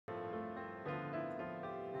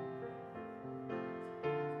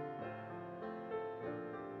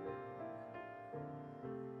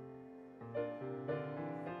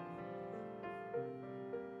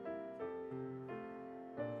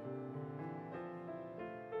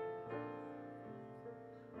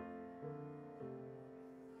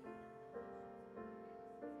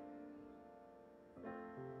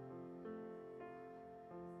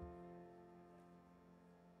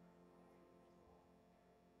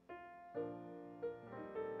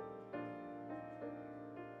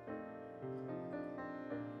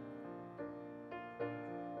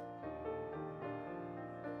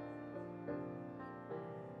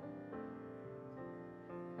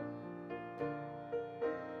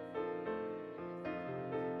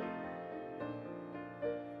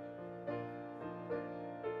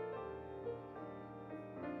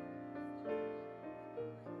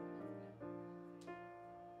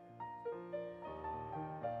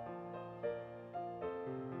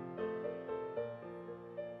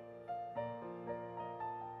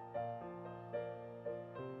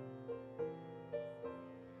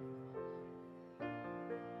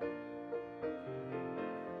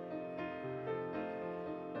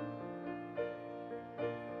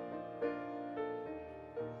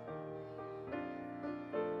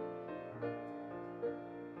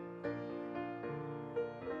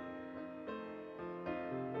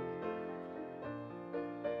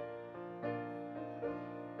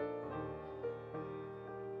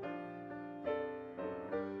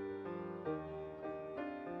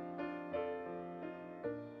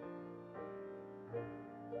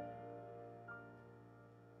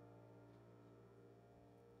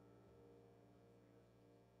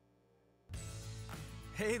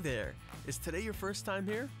Hey there! Is today your first time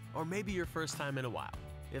here? Or maybe your first time in a while?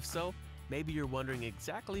 If so, maybe you're wondering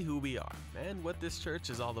exactly who we are and what this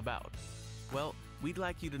church is all about. Well, we'd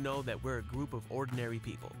like you to know that we're a group of ordinary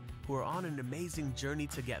people who are on an amazing journey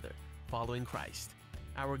together, following Christ.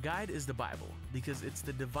 Our guide is the Bible because it's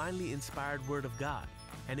the divinely inspired Word of God,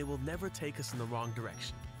 and it will never take us in the wrong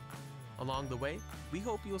direction. Along the way, we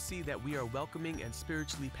hope you'll see that we are welcoming and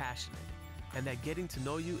spiritually passionate, and that getting to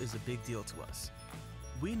know you is a big deal to us.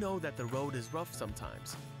 We know that the road is rough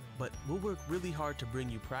sometimes, but we'll work really hard to bring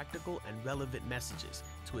you practical and relevant messages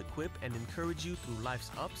to equip and encourage you through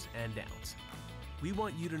life's ups and downs. We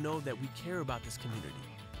want you to know that we care about this community,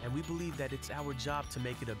 and we believe that it's our job to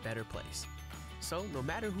make it a better place. So, no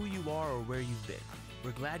matter who you are or where you've been,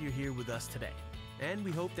 we're glad you're here with us today, and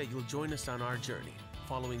we hope that you'll join us on our journey,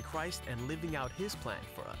 following Christ and living out His plan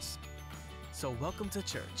for us. So welcome to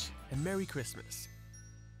church, and Merry Christmas.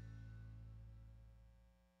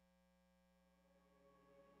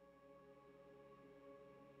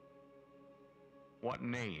 What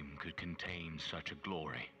name could contain such a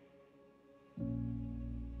glory?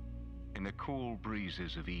 In the cool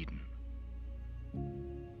breezes of Eden,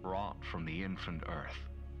 wrought from the infant earth,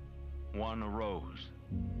 one arose,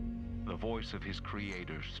 the voice of his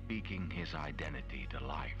creator speaking his identity to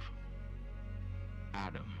life.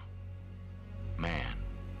 Adam, man.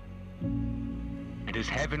 And as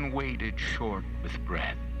heaven waited short with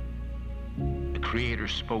breath, the creator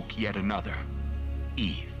spoke yet another,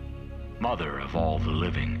 Eve, mother of all the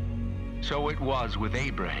living. So it was with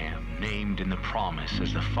Abraham, named in the promise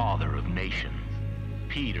as the father of nations,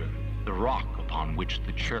 Peter, the rock upon which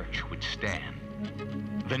the church would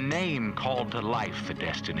stand. The name called to life the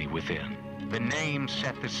destiny within. The name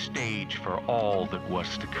set the stage for all that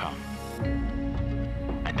was to come.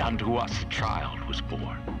 And unto us a child was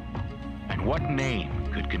born. And what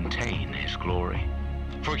name could contain his glory?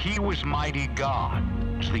 For he was mighty God,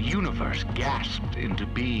 as the universe gasped into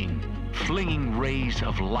being, flinging rays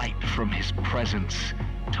of light from his presence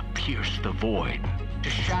to pierce the void, to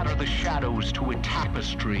shatter the shadows to a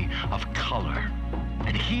tapestry of color.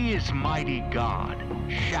 And he is mighty God,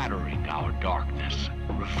 shattering our darkness,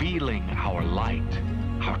 revealing our light,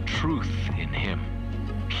 our truth in him.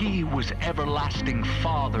 He was everlasting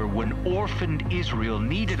Father when orphaned Israel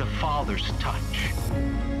needed a father's touch.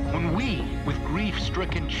 When we, with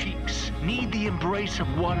grief-stricken cheeks, need the embrace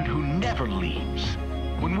of one who never leaves.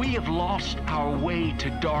 When we have lost our way to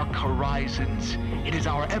dark horizons, it is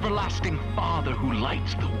our everlasting Father who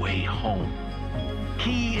lights the way home.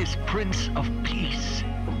 He is Prince of Peace.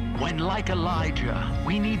 When, like Elijah,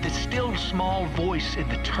 we need the still small voice in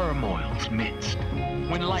the turmoil's midst.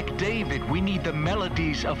 When, like David, we need the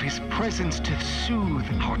melodies of his presence to soothe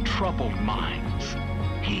our troubled minds.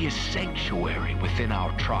 He is sanctuary within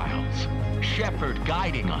our trials, shepherd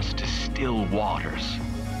guiding us to still waters.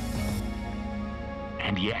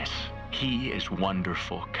 And yes, he is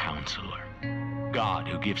wonderful counselor, God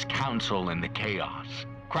who gives counsel in the chaos,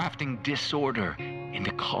 crafting disorder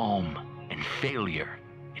into calm and failure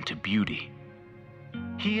into beauty.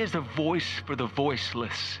 He is a voice for the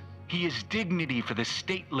voiceless. He is dignity for the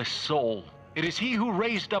stateless soul. It is he who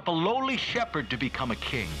raised up a lowly shepherd to become a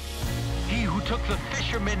king. He who took the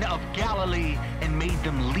fishermen of Galilee and made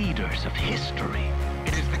them leaders of history.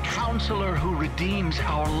 It is the counselor who redeems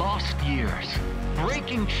our lost years,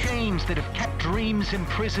 breaking chains that have kept dreams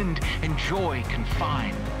imprisoned and joy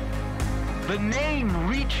confined. The name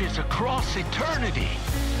reaches across eternity,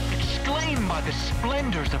 exclaimed by the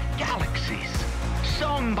splendors of galaxies,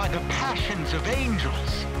 sung by the passions of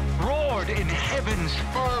angels, roared in heaven's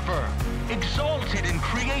fervor, exalted in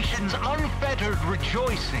creation's unfettered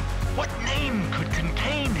rejoicing. What name could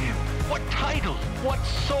contain him? What title? What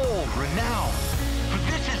soul renown? For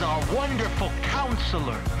this is our wonderful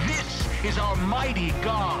counselor. This is our mighty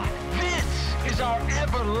God. This is our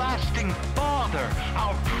everlasting Father,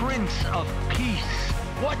 our Prince of Peace.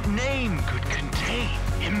 What name could contain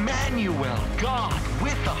Emmanuel, God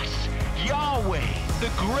with us, Yahweh,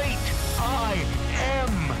 the great I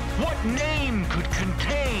am? What name could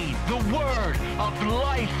contain the Word of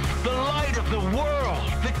life, the light of the world,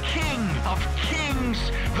 the King of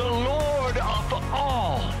kings, the Lord of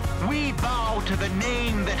all? We bow to the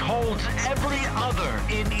name that holds every other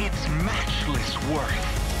in its matchless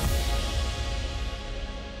worth.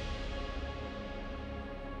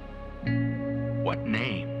 What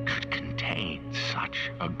name could contain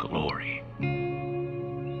such a glory?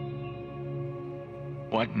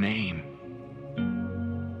 What name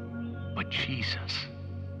but Jesus?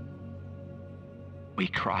 We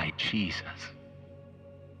cry Jesus.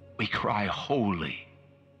 We cry holy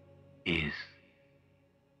is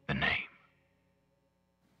the name.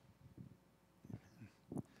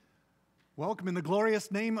 Welcome in the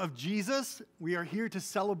glorious name of Jesus. We are here to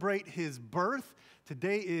celebrate his birth.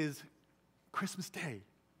 Today is Christmas Day.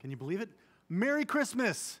 Can you believe it? Merry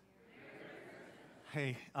Christmas.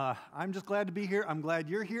 Hey, I'm just glad to be here. I'm glad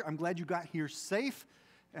you're here. I'm glad you got here safe.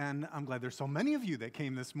 And I'm glad there's so many of you that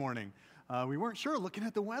came this morning. We weren't sure, looking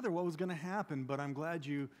at the weather, what was going to happen, but I'm glad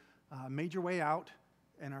you made your way out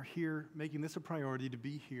and are here, making this a priority to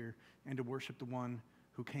be here and to worship the one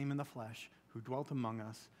who came in the flesh, who dwelt among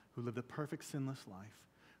us, who lived a perfect, sinless life,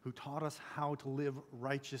 who taught us how to live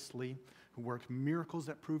righteously, who worked miracles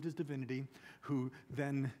that proved his divinity, who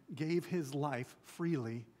then gave his life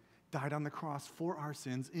freely, died on the cross for our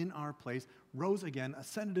sins in our place, rose again,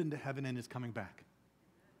 ascended into heaven, and is coming back.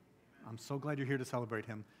 I'm so glad you're here to celebrate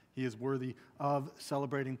him. He is worthy of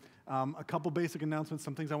celebrating. A couple basic announcements,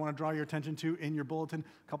 some things I want to draw your attention to in your bulletin,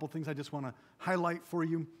 a couple things I just want to highlight for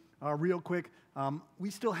you. Real quick,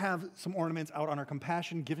 we still have some ornaments out on our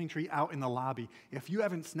Compassion Giving Tree out in the lobby. If you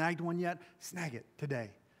haven't snagged one yet, snag it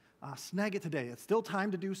today. Snag it today. It's still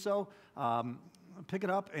time to do so. Pick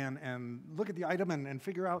it up and look at the item and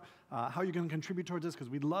figure out how you're going to contribute towards this,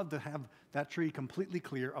 because we'd love to have that tree completely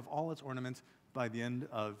clear of all its ornaments by the end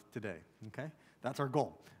of today, okay? That's our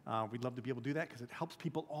goal. We'd love to be able to do that because it helps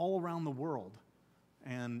people all around the world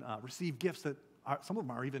and receive gifts that some of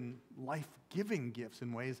them are even life-giving gifts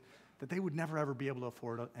in ways that they would never, ever be able to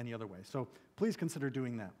afford any other way. So please consider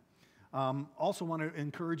doing that. Also want to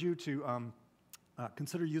encourage you to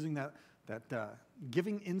consider using that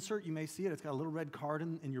giving insert. You may see it. It's got a little red card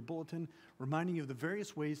in your bulletin reminding you of the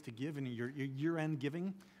various ways to give in your year-end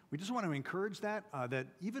giving. We just want to encourage that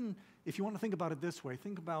even if you want to think about it this way,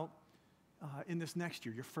 think about in this next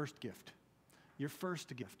year, your first gift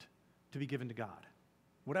to be given to God,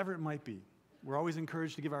 whatever it might be. We're always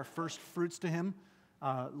encouraged to give our first fruits to him.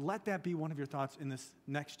 Let that be one of your thoughts in this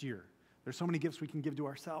next year. There's so many gifts we can give to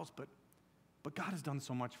ourselves, but God has done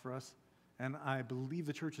so much for us, and I believe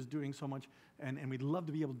the church is doing so much, and we'd love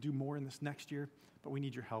to be able to do more in this next year, but we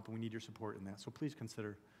need your help and we need your support in that. So please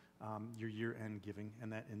consider your year-end giving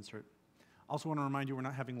and that insert. Also want to remind you we're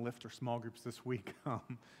not having lift or small groups this week.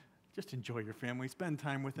 Just enjoy your family. Spend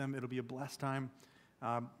time with them. It'll be a blessed time.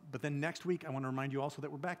 But then next week, I want to remind you also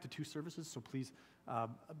that we're back to 2 services, so please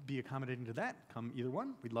be accommodating to that. Come either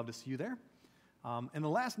one. We'd love to see you there. And the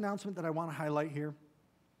last announcement that I want to highlight here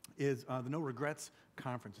is the No Regrets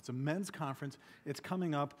Conference. It's a men's conference. It's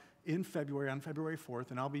coming up in February, on February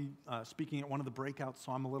 4th, and I'll be speaking at one of the breakouts,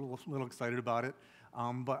 so I'm a little excited about it.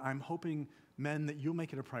 But I'm hoping, men, that you'll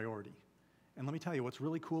make it a priority. And let me tell you, what's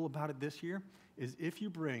really cool about it this year is if you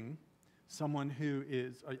bring someone who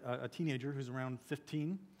is a teenager who's around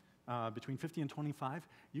 15, between 50 and 25,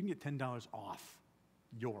 you can get $10 off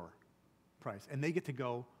your price. And they get to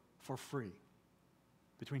go for free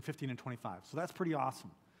between 15 and 25. So that's pretty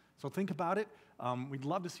awesome. So think about it. We'd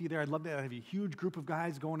love to see you there. I'd love to have a huge group of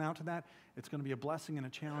guys going out to that. It's going to be a blessing and a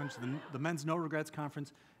challenge. The Men's No Regrets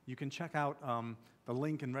Conference, you can check out the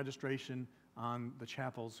link and registration on the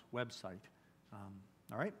chapel's website.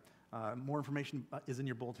 All right? More information is in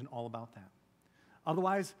your bulletin all about that.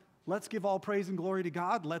 Otherwise, let's give all praise and glory to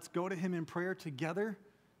God. Let's go to him in prayer together,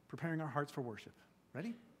 preparing our hearts for worship.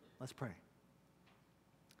 Ready? Let's pray.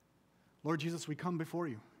 Lord Jesus, we come before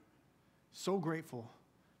you, so grateful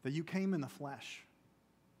that you came in the flesh.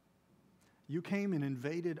 You came and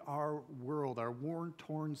invaded our world, our worn,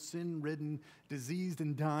 torn, sin-ridden, diseased,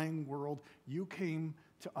 and dying world. You came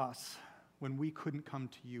to us when we couldn't come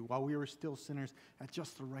to you. While we were still sinners, at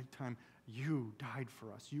just the right time, you died for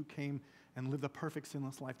us. You came and lived a perfect,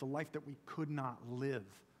 sinless life, the life that we could not live.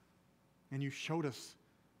 And you showed us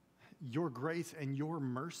your grace and your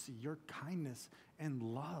mercy, your kindness and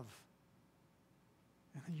love.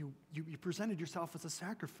 And then you presented yourself as a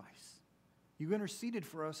sacrifice. You interceded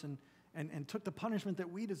for us and took the punishment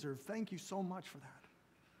that we deserve. Thank you so much for that.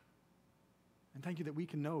 And thank you that we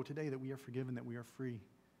can know today that we are forgiven, that we are free,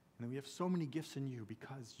 and that we have so many gifts in you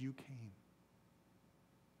because you came.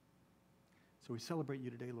 So we celebrate you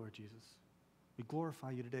today, Lord Jesus. We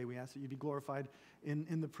glorify you today. We ask that you be glorified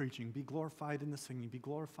in the preaching, be glorified in the singing, be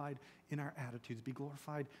glorified in our attitudes, be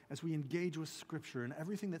glorified as we engage with Scripture and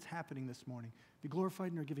everything that's happening this morning. Be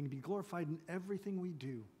glorified in our giving, be glorified in everything we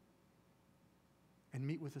do. And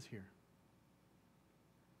meet with us here.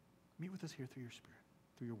 Meet with us here through your Spirit,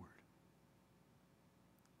 through your word.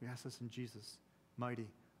 We ask this in Jesus' mighty,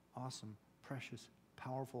 awesome, precious,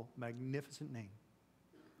 powerful, magnificent name.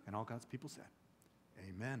 And all God's people said,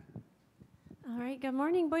 amen. All right, good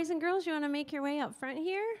morning, boys and girls. You want to make your way up front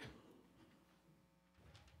here?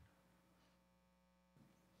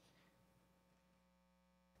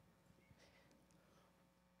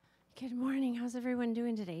 Good morning. How's everyone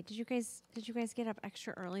doing today? Did you guys get up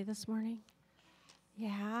extra early this morning?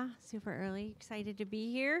 Yeah, super early. Excited to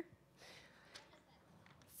be here.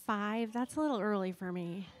 5. That's a little early for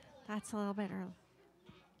me. That's a little bit early.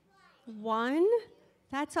 1.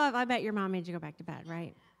 That's all. I bet your mom made you go back to bed,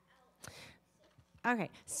 right? Okay.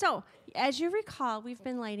 So, as you recall, we've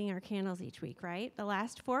been lighting our candles each week, right? The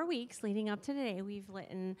last 4 weeks leading up to today, we've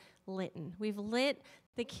lit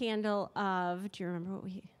the candle of, do you remember what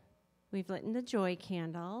we've lit the joy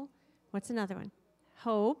candle. What's another one?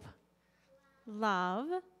 Hope, love,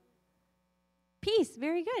 peace.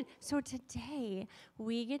 Very good. So today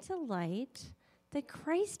we get to light the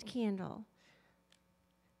Christ candle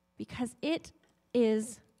because it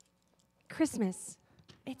is Christmas.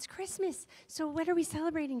 It's Christmas. So what are we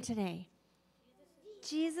celebrating today?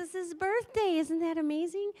 Jesus' birthday. Isn't that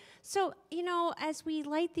amazing? So, as we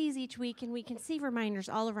light these each week and we can see reminders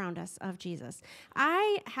all around us of Jesus,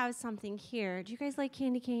 I have something here. Do you guys like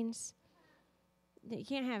candy canes? You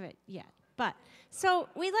can't have it yet. So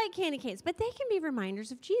we like candy canes, but they can be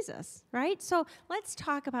reminders of Jesus, right? So let's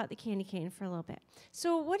talk about the candy cane for a little bit.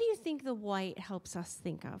 So what do you think the white helps us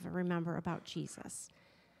think of or remember about Jesus?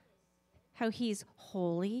 How he's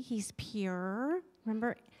holy, he's pure.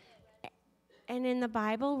 Remember? And in the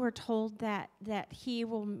Bible, we're told that he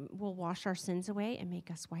will wash our sins away and make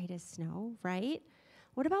us white as snow, right?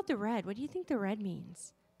 What about the red? What do you think the red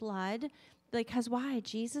means? Blood. Because why?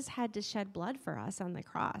 Jesus had to shed blood for us on the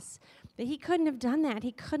cross. But he couldn't have done that.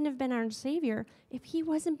 He couldn't have been our Savior if he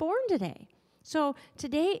wasn't born today. So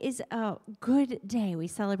today is a good day. We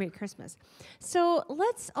celebrate Christmas. So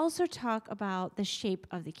let's also talk about the shape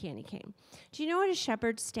of the candy cane. Do you know what a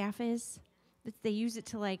shepherd's staff is? They use it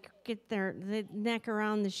to get the neck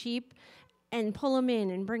around the sheep and pull them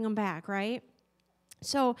in and bring them back, right?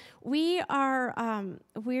 So we are,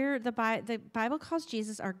 the Bible calls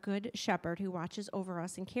Jesus our good shepherd who watches over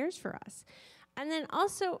us and cares for us. And then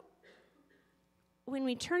also, when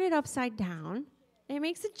we turn it upside down, it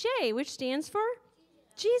makes a J, which stands for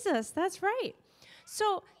Jesus. That's right.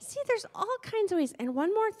 So see, there's all kinds of ways. And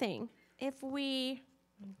one more thing, if we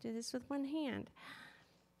do this with one hand,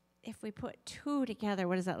 if we put 2 together,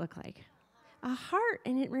 what does that look like? A heart,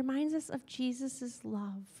 and it reminds us of Jesus'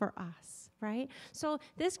 love for us, right? So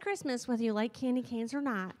this Christmas, whether you like candy canes or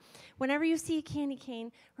not, whenever you see a candy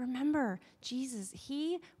cane, remember Jesus,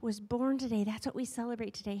 he was born today. That's what we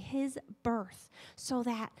celebrate today, his birth, so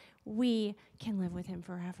that we can live with him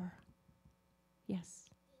forever. Yes.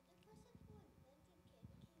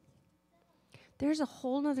 There's a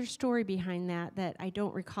whole nother story behind that I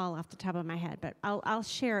don't recall off the top of my head, but I'll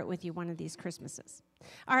share it with you one of these Christmases.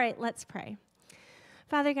 All right, let's pray.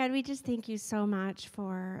 Father God, we just thank you so much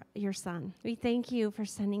for your son. We thank you for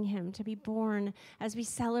sending him to be born as we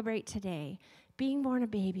celebrate today, being born a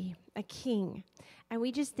baby, a king. And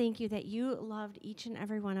we just thank you that you loved each and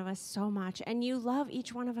every one of us so much, and you love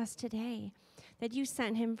each one of us today, that you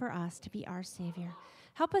sent him for us to be our Savior.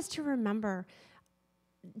 Help us to remember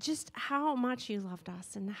just how much you loved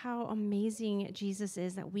us and how amazing Jesus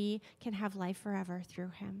is, that we can have life forever through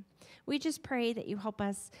him. We just pray that you help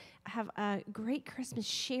us have a great Christmas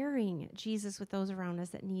sharing Jesus with those around us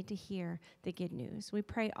that need to hear the good news. We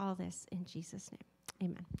pray all this in Jesus'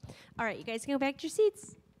 name. Amen. All right, you guys can go back to your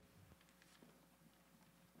seats.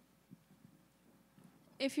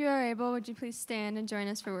 If you are able, would you please stand and join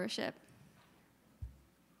us for worship?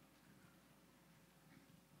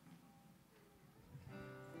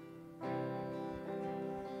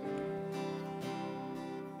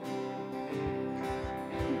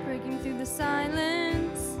 Breaking through the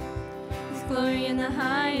silence, His glory in the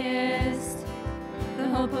highest, the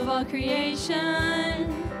hope of all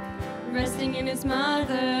creation, resting in His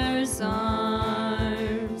mother's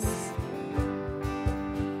arms.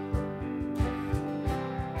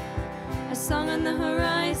 A song on the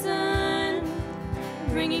horizon,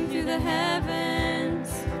 ringing through the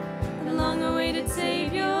heavens, the long-awaited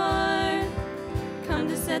Savior, come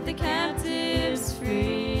to set the captives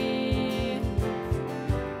free.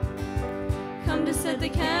 Come to set the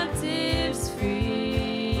captives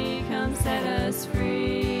free. Come set us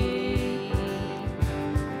free.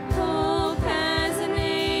 Hope has a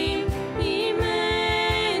name,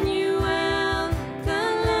 Emmanuel, the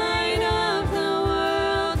light of the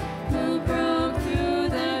world, who broke through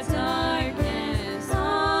the darkness.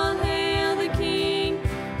 All hail the King,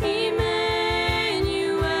 Emmanuel,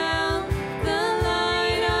 the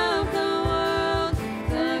light of the world,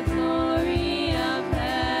 the glory of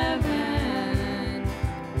heaven.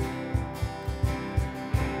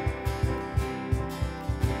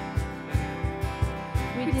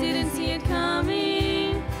 We didn't see it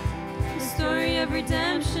coming, the story of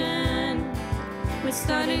redemption. was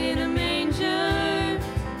started in a manger,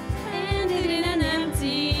 ended in an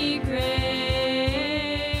empty grave.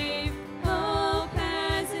 Hope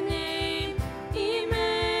has a name, Emmanuel,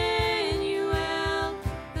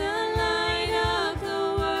 the light of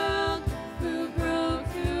the world, who broke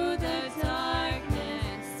through the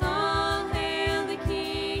darkness. All hail the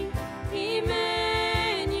King,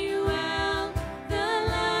 Emmanuel, the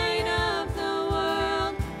light of the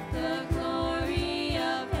world, the glory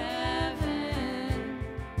of heaven.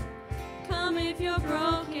 Come if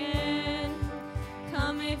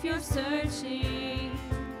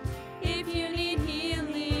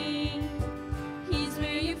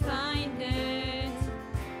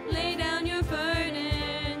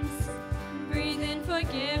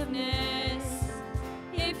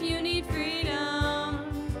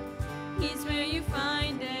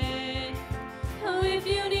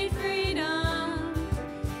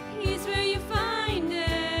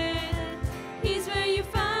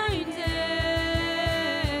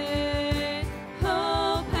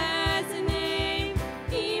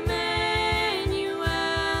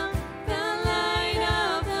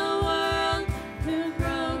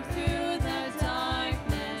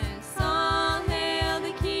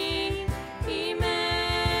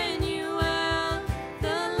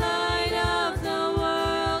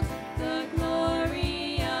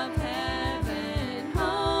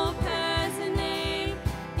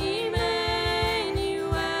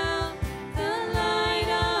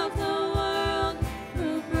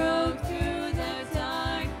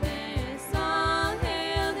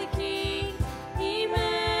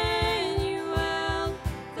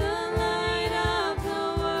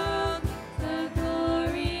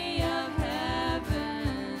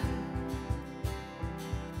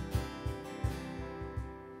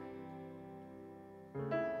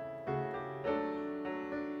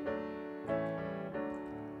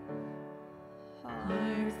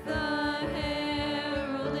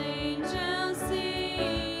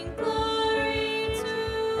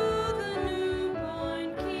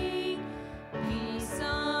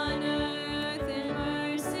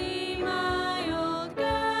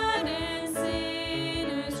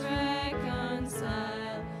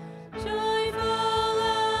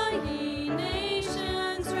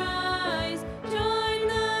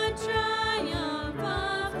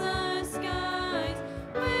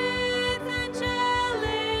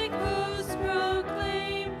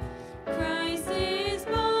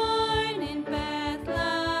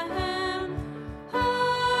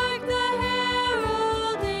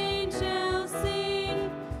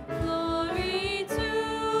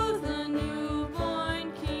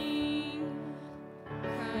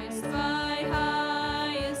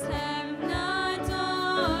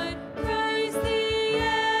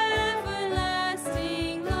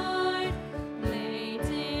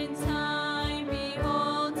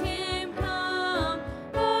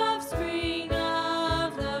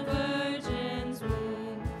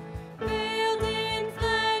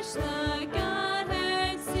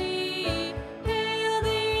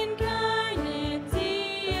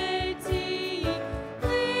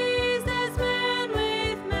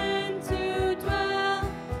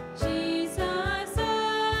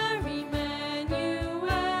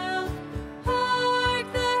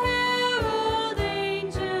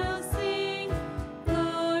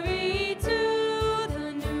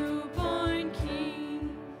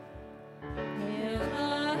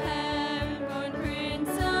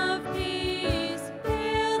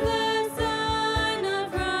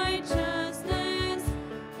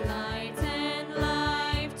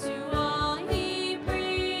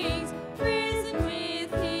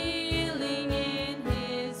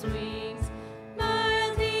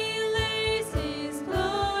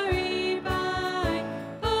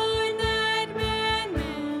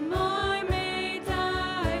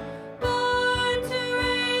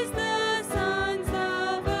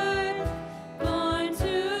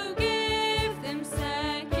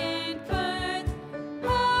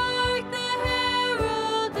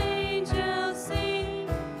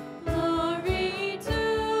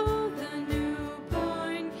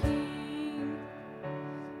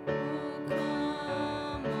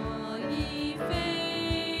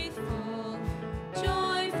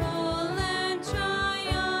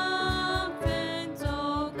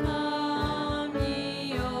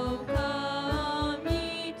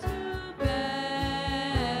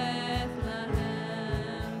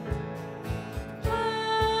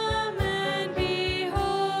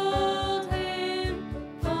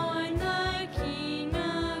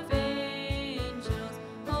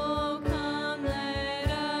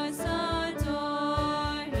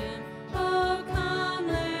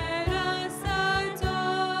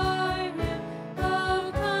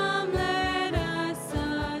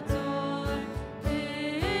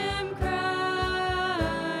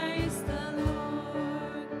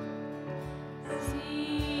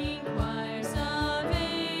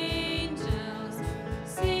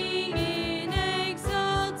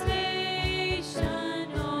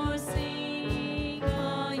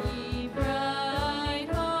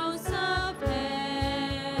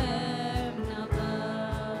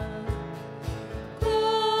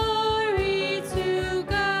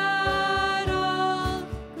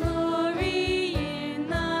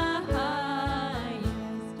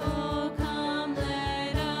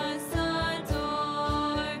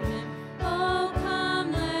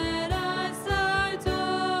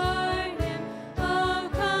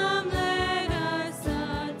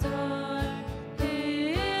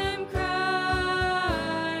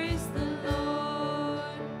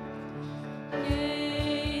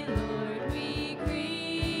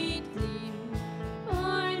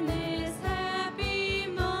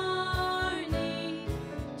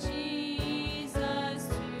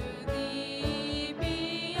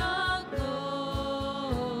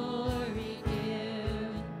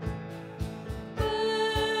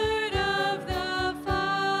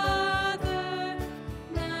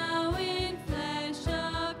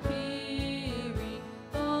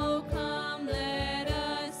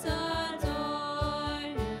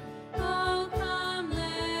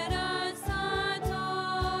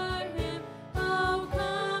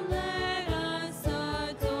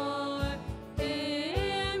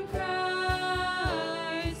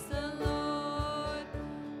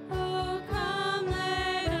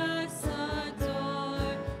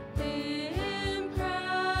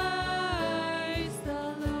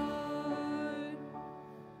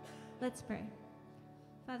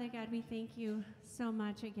Father God, we thank you so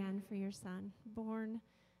much again for your Son, born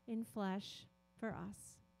in flesh for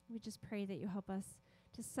us. We just pray that you help us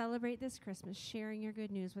to celebrate this Christmas, sharing your good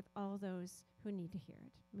news with all those who need to hear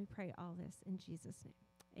it. We pray all this in Jesus' name.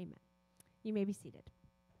 Amen. You may be seated.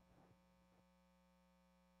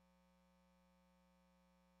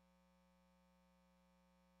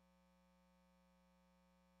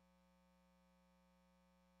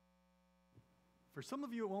 For some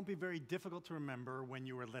of you, it won't be very difficult to remember when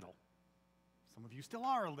you were little. Some of you still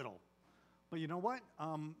are little. But you know what?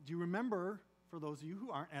 Do you remember, for those of you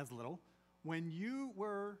who aren't as little, when you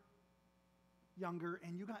were younger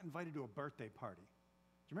and you got invited to a birthday party?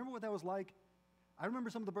 Do you remember what that was like? I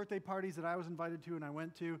remember some of the birthday parties that I was invited to and I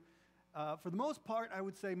went to. For the most part, I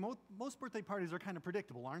would say most birthday parties are kind of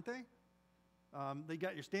predictable, aren't they? They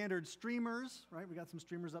got your standard streamers, right? We got some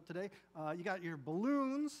streamers up today. You got your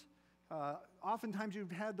balloons. Oftentimes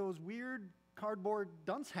you've had those weird cardboard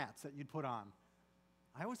dunce hats that you'd put on.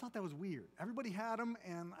 I always thought that was weird. Everybody had them,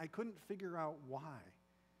 and I couldn't figure out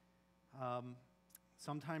why.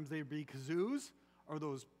 Sometimes they'd be kazoos or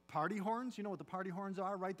those party horns. You know what the party horns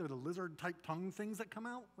are, right? They're the lizard-type tongue things that come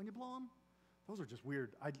out when you blow them. Those are just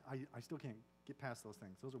weird. I still can't get past those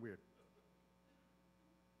things. Those are weird.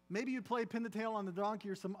 Maybe you'd play pin the tail on the donkey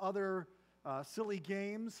or some other silly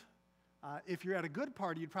games. If you're at a good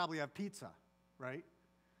party, you'd probably have pizza, right?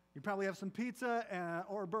 You'd probably have some pizza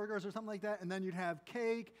or burgers or something like that, and then you'd have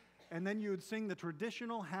cake, and then you would sing the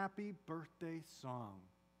traditional happy birthday song.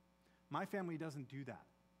 My family doesn't do that.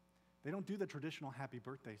 They don't do the traditional happy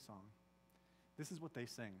birthday song. This is what they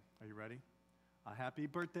sing. Are you ready? A happy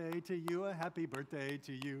birthday to you, a happy birthday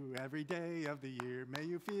to you, every day of the year. May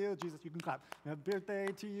you feel, Jesus, you can clap. Happy birthday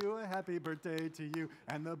to you, a happy birthday to you,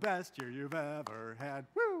 and the best year you've ever had.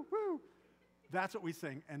 Woo, woo. That's what we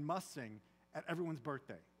sing and must sing at everyone's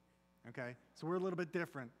birthday, okay? So we're a little bit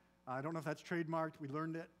different. I don't know if that's trademarked. We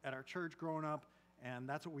learned it at our church growing up, and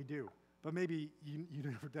that's what we do. But maybe you've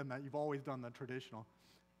never done that. You've always done the traditional,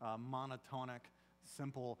 monotonic,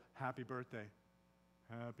 simple happy birthday.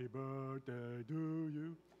 Happy birthday to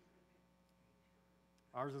you.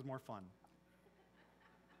 Ours is more fun.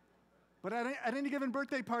 But at any given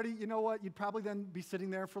birthday party, you know what? You'd probably then be sitting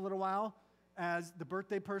there for a little while as the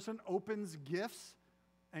birthday person opens gifts,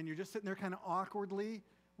 and you're just sitting there kind of awkwardly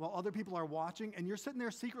while other people are watching, and you're sitting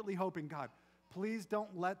there secretly hoping, God, please don't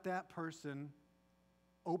let that person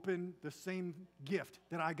open the same gift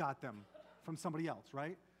that I got them from somebody else,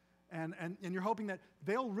 right? And you're hoping that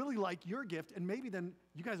they'll really like your gift, and maybe then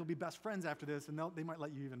you guys will be best friends after this, and they might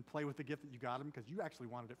let you even play with the gift that you got them because you actually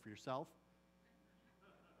wanted it for yourself.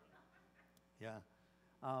 Yeah.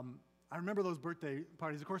 I remember those birthday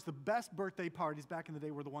parties. Of course, the best birthday parties back in the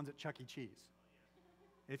day were the ones at Chuck E. Cheese.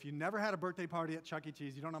 If you never had a birthday party at Chuck E.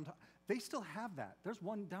 Cheese, you don't know what I'm talking. They still have that. There's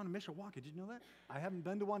one down in Mishawaka. Did you know that? I haven't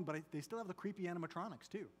been to one, but they still have the creepy animatronics,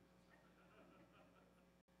 too.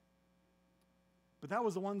 But that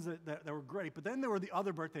was the ones that were great. But then there were the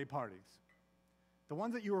other birthday parties, the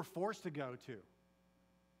ones that you were forced to go to,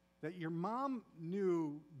 that your mom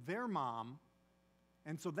knew their mom,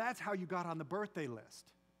 and so that's how you got on the birthday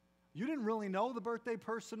list. You didn't really know the birthday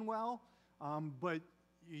person well, but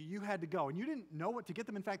you had to go, and you didn't know what to get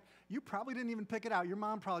them. In fact, you probably didn't even pick it out. Your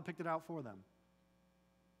mom probably picked it out for them.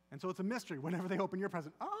 And so it's a mystery whenever they open your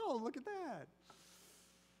present. Oh, look at that.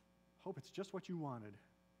 Hope it's just what you wanted.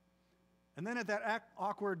 And then at that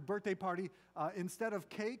awkward birthday party, instead of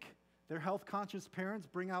cake, their health-conscious parents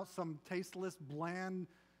bring out some tasteless, bland,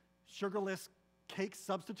 sugarless cake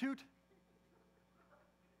substitute.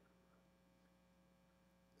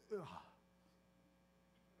 Ugh.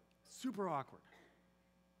 Super awkward.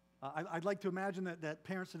 I'd like to imagine that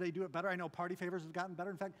parents today do it better. I know party favors have gotten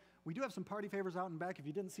better. In fact, we do have some party favors out in back. If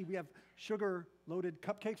you didn't see, we have sugar-loaded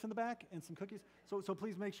cupcakes in the back and some cookies. So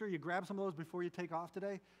please make sure you grab some of those before you take off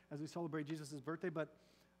today as we celebrate Jesus' birthday. But,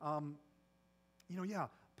 yeah,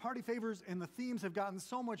 party favors and the themes have gotten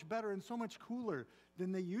so much better and so much cooler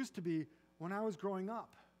than they used to be when I was growing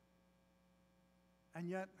up. And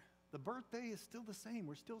yet, the birthday is still the same.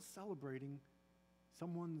 We're still celebrating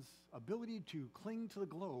someone's ability to cling to the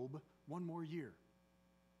globe one more year,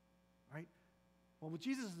 right? Well, with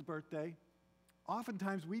Jesus' birthday,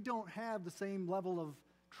 oftentimes we don't have the same level of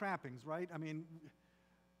trappings, right? I mean,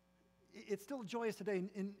 it's still joyous today.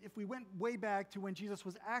 And if we went way back to when Jesus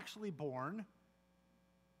was actually born,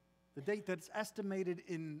 the date that's estimated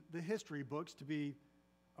in the history books to be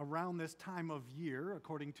around this time of year,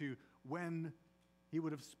 according to when he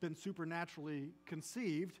would have been supernaturally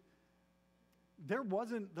conceived, there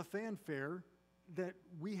wasn't the fanfare that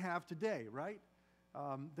we have today, right?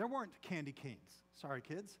 There weren't candy canes. Sorry,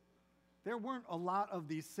 kids. there weren't a lot of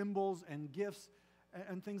these symbols and gifts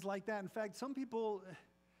and things like that. In fact, some people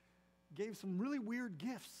gave some really weird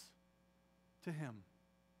gifts to him.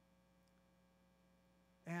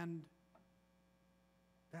 And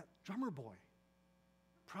that drummer boy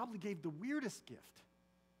probably gave the weirdest gift,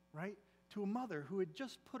 right, to a mother who had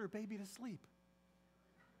just put her baby to sleep.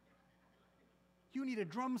 You need a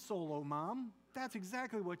drum solo, Mom. That's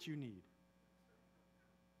exactly what you need.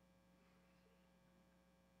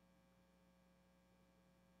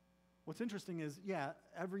 What's interesting is,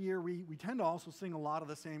 every year we tend to also sing a lot of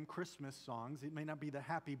the same Christmas songs. It may not be the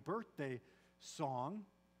happy birthday song,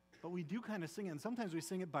 but we do kind of sing it. And sometimes we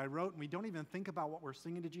sing it by rote, and we don't even think about what we're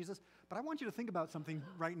singing to Jesus. But I want you to think about something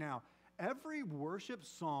right now. Every worship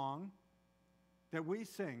song that we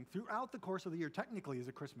sing throughout the course of the year technically is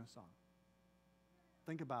a Christmas song.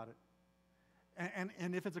 Think about it.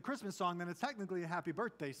 And if it's a Christmas song, then it's technically a happy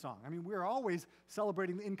birthday song. I mean, we're always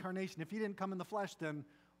celebrating the incarnation. If he didn't come in the flesh, then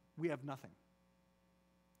we have nothing.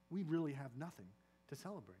 We really have nothing to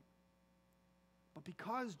celebrate. But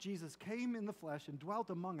because Jesus came in the flesh and dwelt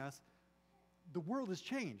among us, the world has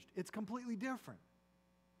changed. It's completely different.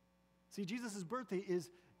 See, Jesus' birthday is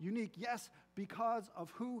unique, yes, because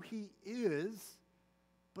of who he is,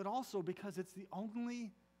 but also because it's the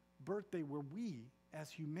only birthday where we,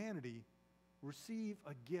 as humanity, receive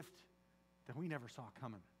a gift that we never saw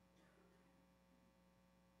coming.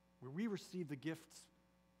 Where we receive the gifts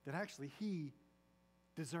that actually he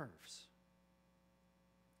deserves.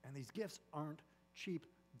 And these gifts aren't cheap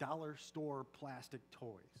dollar store plastic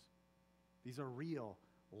toys. These are real,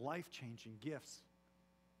 life-changing gifts.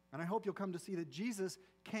 And I hope you'll come to see that Jesus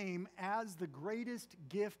came as the greatest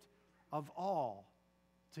gift of all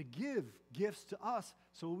to give gifts to us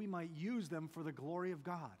so we might use them for the glory of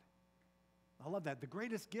God. I love that. The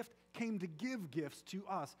greatest gift came to give gifts to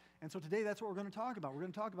us. And so today that's what we're going to talk about. We're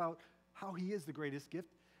going to talk about how he is the greatest gift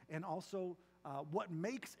and also what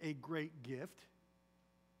makes a great gift.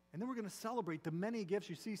 And then we're going to celebrate the many gifts.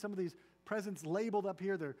 You see some of these presents labeled up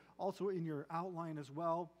here. They're also in your outline as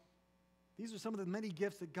well. These are some of the many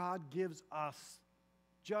gifts that God gives us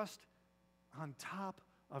just on top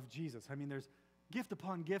of Jesus. I mean, there's gift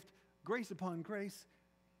upon gift, grace upon grace,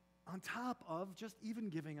 on top of just even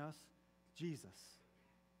giving us Jesus.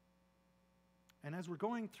 And as we're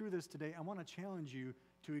going through this today, I want to challenge you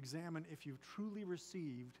to examine if you've truly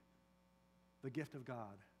received the gift of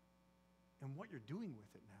God and what you're doing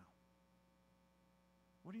with it now.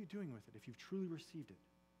 What are you doing with it if you've truly received it?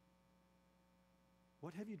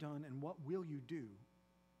 What have you done and what will you do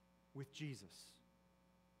with Jesus,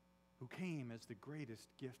 who came as the greatest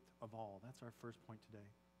gift of all? That's our first point today.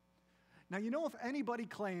 Now, you know, if anybody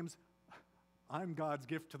claims, I'm God's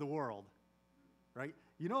gift to the world, right?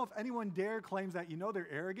 You know, if anyone dare claims that, you know they're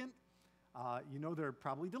arrogant, you know they're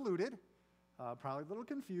probably deluded, probably a little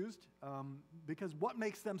confused, because what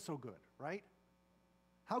makes them so good, right?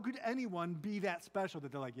 How could anyone be that special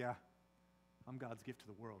that they're like, yeah, I'm God's gift to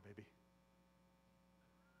the world, baby?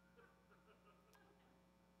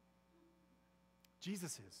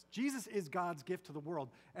 Jesus is. Jesus is God's gift to the world.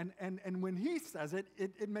 And when he says it,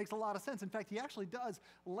 it makes a lot of sense. In fact, he actually does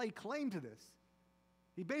lay claim to this.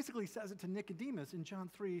 He basically says it to Nicodemus in John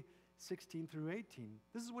 3:16 through 18.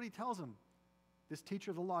 This is what he tells him. This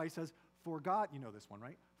teacher of the law, he says, for God, you know this one,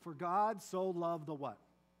 right? For God so loved the what?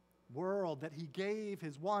 World, that he gave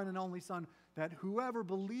his one and only Son, that whoever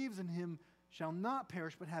believes in him shall not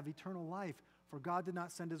perish but have eternal life. For God did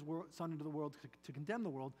not send his Son into the world to condemn the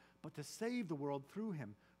world, but to save the world through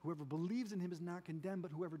him. Whoever believes in him is not condemned,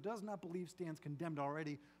 but whoever does not believe stands condemned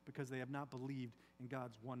already because they have not believed in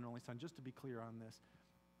God's one and only Son. Just to be clear on this,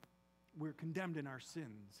 we're condemned in our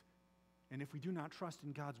sins. And if we do not trust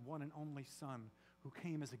in God's one and only Son, who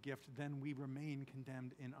came as a gift, then we remain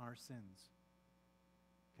condemned in our sins.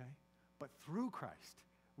 Okay? But through Christ,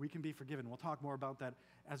 we can be forgiven. We'll talk more about that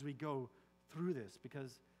as we go through this,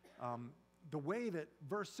 because the way that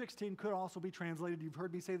verse 16 could also be translated, you've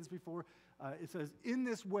heard me say this before, it says, in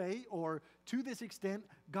this way, or to this extent,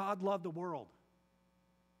 God loved the world.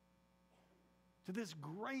 To this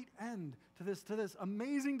great end, to this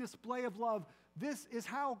amazing display of love, this is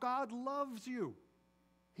how God loves you.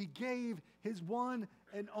 He gave his one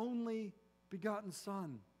and only begotten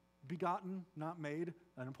Son. Begotten, not made,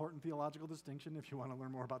 an important theological distinction. If you want to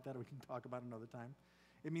learn more about that, we can talk about it another time.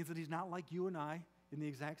 It means that he's not like you and I in the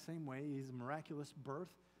exact same way. He's a miraculous birth.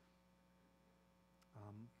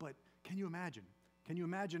 But can you imagine? Can you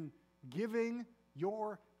imagine giving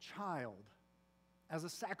your child as a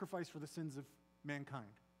sacrifice for the sins of mankind?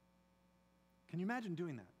 Can you imagine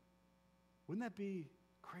doing that? Wouldn't that be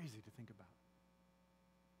crazy to think about?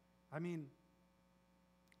 I mean,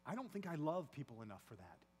 I don't think I love people enough for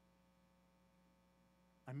that.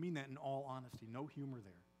 I mean that in all honesty, no humor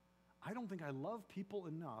there. I don't think I love people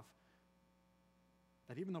enough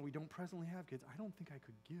that even though we don't presently have kids, I don't think I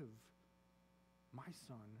could give my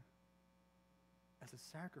son as a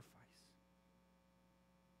sacrifice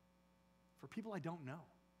for people I don't know,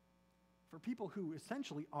 for people who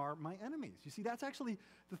essentially are my enemies. You see, that's actually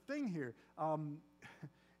the thing here.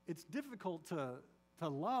 It's difficult to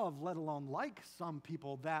love, let alone like some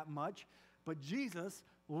people that much, but Jesus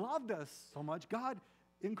loved us so much. God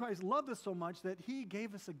in Christ loved us so much that he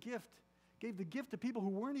gave us a gift, gave the gift to people who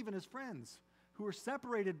weren't even his friends, who were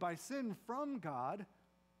separated by sin from God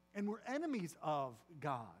and were enemies of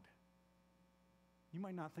God. You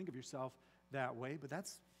might not think of yourself that way, but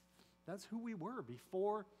that's who we were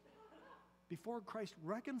before Christ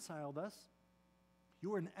reconciled us.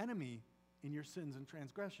 You were an enemy in your sins and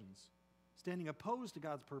transgressions, standing opposed to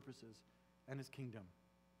God's purposes and his kingdom.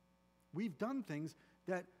 We've done things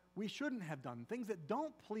that we shouldn't have done, things that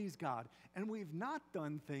don't please God, and we've not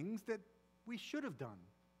done things that we should have done,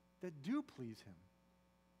 that do please him.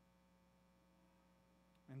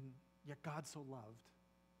 And yet God so loved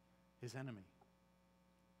his enemy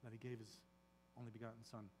that he gave his only begotten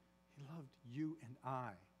Son. He loved you and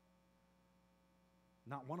I.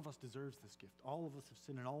 Not one of us deserves this gift. All of us have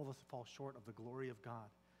sinned and all of us fall short of the glory of God.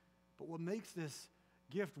 But what makes this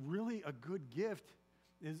gift really a good gift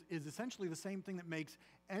is essentially the same thing that makes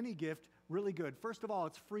any gift really good. First of all,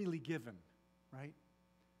 it's freely given, right?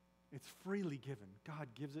 It's freely given. God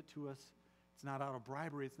gives it to us. It's not out of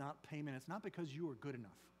bribery. It's not payment. It's not because you are good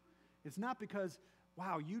enough. It's not because,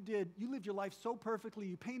 wow, you lived your life so perfectly,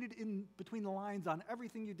 you painted in between the lines on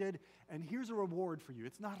everything you did, and here's a reward for you.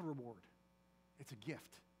 It's not a reward. It's a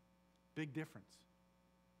gift. Big difference.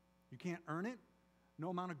 You can't earn it. No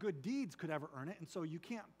amount of good deeds could ever earn it, and so you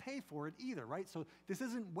can't pay for it either, right? So this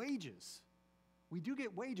isn't wages. We do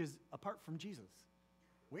get wages apart from Jesus.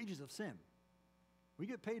 Wages of sin. We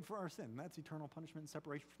get paid for our sin. That's eternal punishment and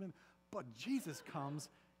separation from him. But Jesus comes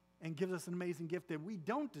and gives us an amazing gift that we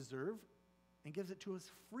don't deserve and gives it to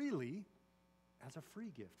us freely as a free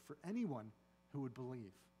gift for anyone who would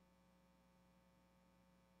believe.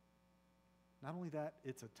 Not only that,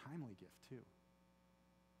 it's a timely gift too.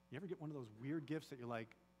 You ever get one of those weird gifts that you're like,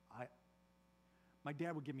 my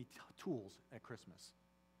dad would give me tools at Christmas.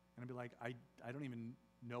 And I'd be like, I don't even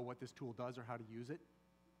know what this tool does or how to use it.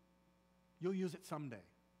 You'll use it someday.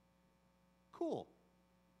 Cool.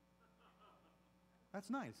 That's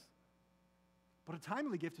nice. But a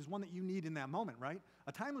timely gift is one that you need in that moment, right?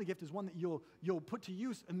 A timely gift is one that you'll put to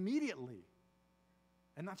use immediately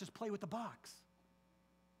and not just play with the box,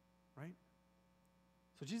 right?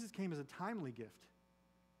 So Jesus came as a timely gift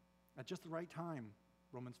at just the right time.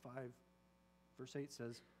 Romans 5, verse 8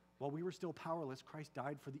 says, while we were still powerless, Christ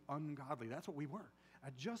died for the ungodly. That's what we were.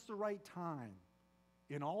 At just the right time,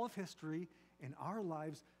 in all of history, in our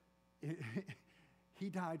lives, he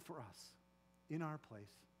died for us in our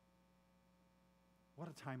place. What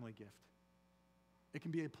a timely gift. It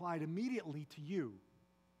can be applied immediately to you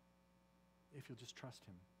if you'll just trust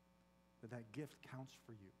him, that gift counts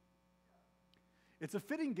for you. It's a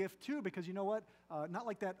fitting gift, too, because you know what? Not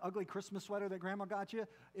like that ugly Christmas sweater that Grandma got you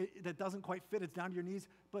that doesn't quite fit. It's down to your knees.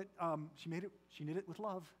 But she knit it with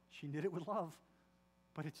love. She knit it with love.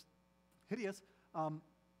 But it's hideous.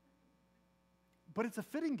 But it's a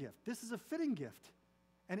fitting gift. This is a fitting gift.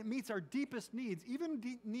 And it meets our deepest needs,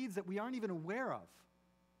 even needs that we aren't even aware of.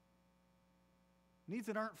 Needs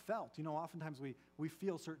that aren't felt. You know, oftentimes we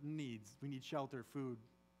feel certain needs. We need shelter, food,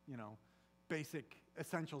 you know, basic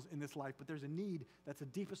essentials in this life, but there's a need that's the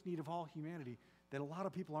deepest need of all humanity that a lot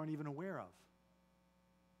of people aren't even aware of.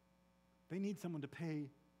 They need someone to pay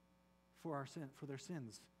for their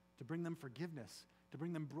sins, to bring them forgiveness, to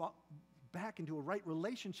bring them back into a right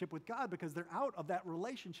relationship with God because they're out of that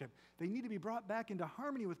relationship. They need to be brought back into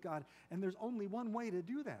harmony with God, and there's only one way to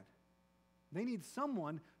do that. They need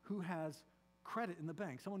someone who has credit in the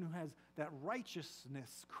bank, someone who has that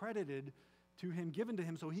righteousness credited to him, given to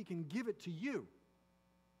him, so he can give it to you.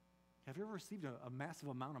 Have you ever received a massive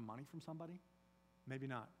amount of money from somebody? Maybe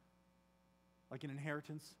not. Like an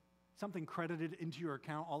inheritance, something credited into your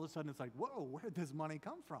account, all of a sudden it's like, whoa, where did this money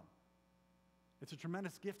come from? It's a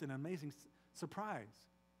tremendous gift and an amazing surprise.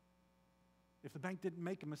 If the bank didn't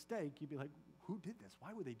make a mistake, you'd be like, who did this?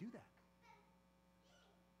 Why would they do that?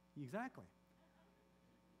 Exactly.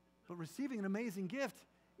 But receiving an amazing gift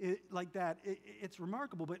like that, it's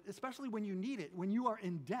remarkable, but especially when you need it, when you are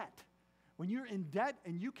in debt. When you're in debt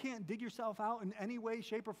and you can't dig yourself out in any way,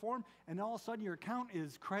 shape, or form, and all of a sudden your account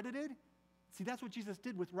is credited. See, that's what Jesus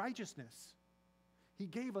did with righteousness. He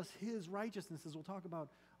gave us his righteousness, as we'll talk about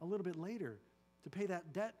a little bit later to pay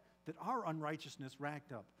that debt that our unrighteousness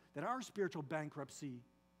racked up, that our spiritual bankruptcy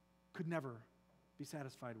could never be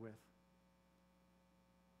satisfied with.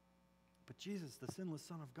 But Jesus, the sinless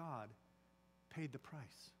Son of God, paid the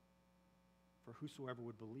price for whosoever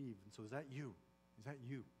would believe. And so is that you? Is that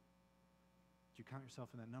you? Do you count yourself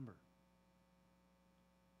in that number?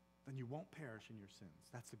 Then you won't perish in your sins.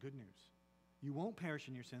 That's the good news. You won't perish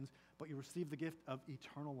in your sins, but you receive the gift of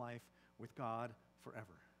eternal life with God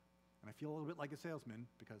forever. And I feel a little bit like a salesman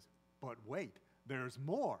because, but wait, there's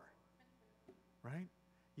more, right?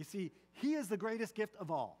 You see, he is the greatest gift of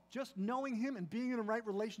all. Just knowing him and being in a right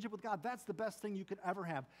relationship with God, that's the best thing you could ever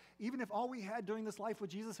have. Even if all we had during this life with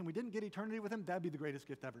Jesus and we didn't get eternity with him, that'd be the greatest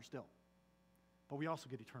gift ever still. But we also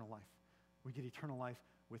get eternal life. We get eternal life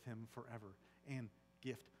with him forever. And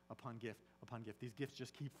gift upon gift upon gift. These gifts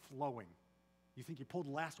just keep flowing. You think you pulled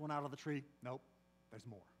the last one out of the tree? Nope. There's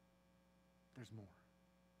more. There's more.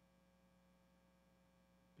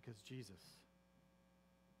 Because Jesus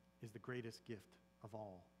is the greatest gift of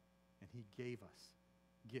all. And he gave us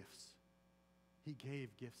gifts. He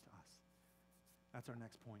gave gifts to us. That's our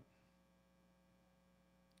next point.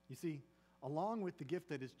 You see, along with the gift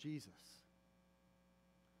that is Jesus,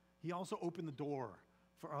 he also opened the door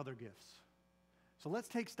for other gifts. So let's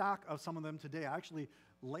take stock of some of them today. I actually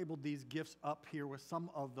labeled these gifts up here with some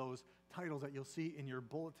of those titles that you'll see in your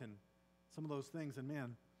bulletin, some of those things. And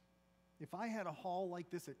man, if I had a hall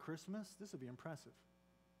like this at Christmas, this would be impressive.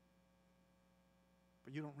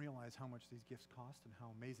 But you don't realize how much these gifts cost and how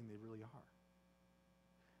amazing they really are.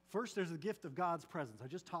 First, there's the gift of God's presence. I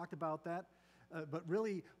just talked about that. But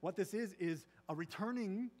really, what this is a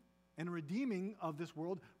returning and redeeming of this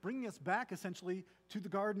world, bringing us back essentially to the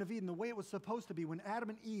Garden of Eden, the way it was supposed to be when Adam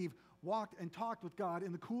and Eve walked and talked with God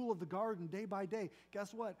in the cool of the garden day by day.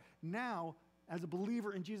 Guess what? Now, as a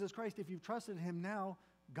believer in Jesus Christ, if you've trusted him now,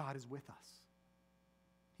 God is with us.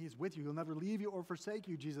 He is with you. He'll never leave you or forsake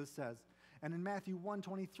you, Jesus says. And in Matthew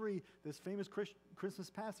 1:23, this famous Christmas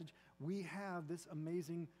passage, we have this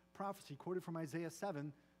amazing prophecy quoted from Isaiah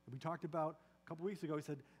 7 that we talked about a couple weeks ago. He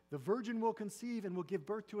said, "The virgin will conceive and will give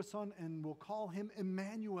birth to a son and will call him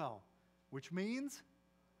Emmanuel," which means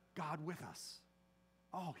God with us.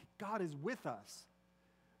 Oh, God is with us.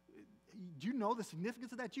 Do you know the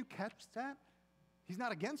significance of that? Do you catch that? He's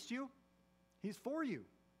not against you. He's for you.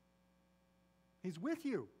 He's with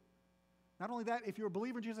you. Not only that, if you're a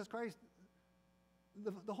believer in Jesus Christ,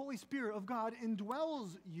 the Holy Spirit of God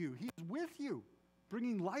indwells you. He's with you,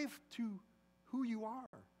 bringing life to who you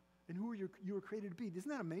are and who you were created to be. Isn't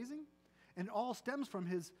that amazing? And it all stems from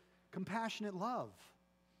his compassionate love.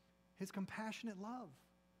 His compassionate love.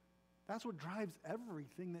 That's what drives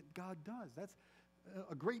everything that God does. That's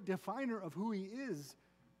a great definer of who he is,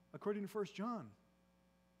 according to 1 John.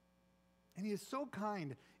 And he is so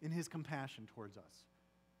kind in his compassion towards us.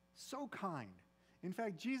 So kind. In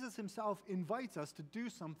fact, Jesus himself invites us to do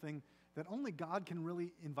something that only God can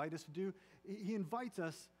really invite us to do. He invites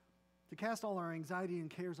us to cast all our anxiety and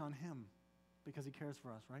cares on him because he cares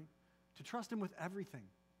for us, right? To trust him with everything.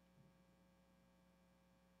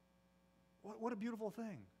 What a beautiful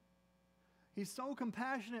thing. He's so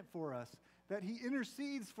compassionate for us that he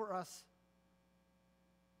intercedes for us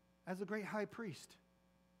as a great high priest.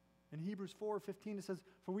 In Hebrews 4:15 it says,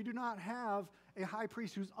 "For we do not have a high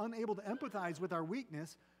priest who's unable to empathize with our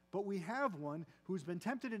weakness, but we have one who's been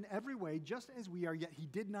tempted in every way just as we are, yet he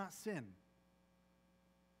did not sin."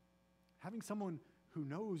 Having someone who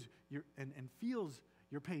knows your and feels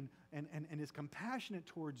your pain and is compassionate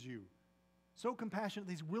towards you, so compassionate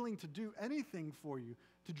that he's willing to do anything for you,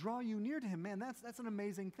 to draw you near to him, man, that's an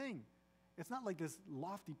amazing thing. It's not like this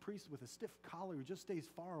lofty priest with a stiff collar who just stays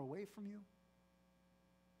far away from you.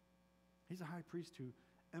 He's a high priest who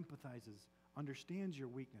empathizes, understands your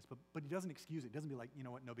weakness, but he doesn't excuse it. He doesn't be like, you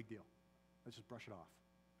know what, no big deal. Let's just brush it off.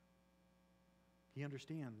 He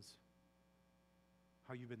understands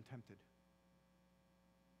how you've been tempted.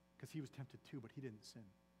 Because he was tempted too, but he didn't sin.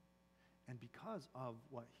 And because of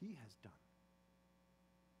what he has done,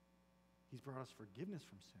 he's brought us forgiveness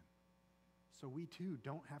from sin. So we too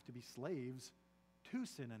don't have to be slaves to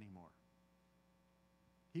sin anymore.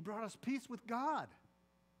 He brought us peace with God.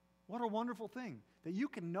 What a wonderful thing, that you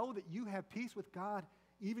can know that you have peace with God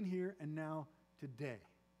even here and now today.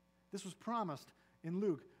 This was promised in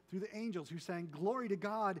Luke through the angels who sang, "Glory to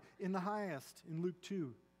God in the highest," in Luke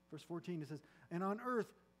 2, verse 14. It says, "And on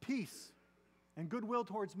earth, peace and goodwill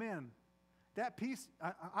towards men." That peace,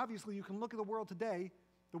 obviously you can look at the world today.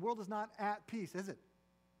 The world is not at peace, is it?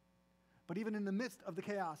 But even in the midst of the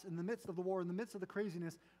chaos, in the midst of the war, in the midst of the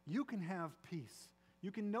craziness, you can have peace.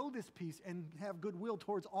 You can know this peace and have goodwill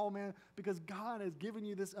towards all men because God has given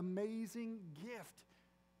you this amazing gift.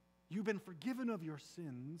 You've been forgiven of your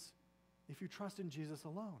sins if you trust in Jesus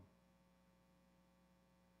alone.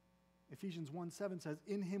 Ephesians 1:7 says,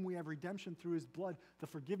 "In him we have redemption through his blood, the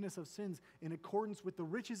forgiveness of sins, in accordance with the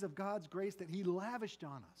riches of God's grace that he lavished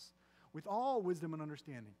on us, with all wisdom and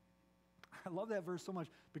understanding." I love that verse so much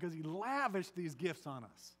because he lavished these gifts on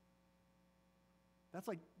us. That's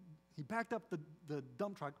like he backed up the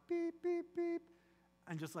dump truck, beep, beep, beep,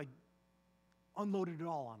 and just like unloaded it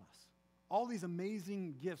all on us. All these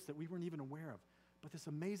amazing gifts that we weren't even aware of, but this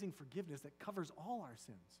amazing forgiveness that covers all our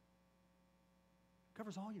sins.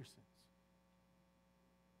 Covers all your sins.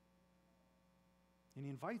 And he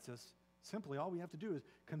invites us, simply all we have to do is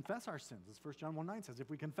confess our sins. As 1 John 1:9 says, if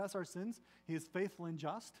we confess our sins, he is faithful and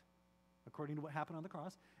just, according to what happened on the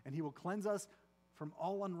cross, and he will cleanse us from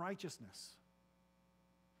all unrighteousness.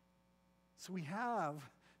 So we have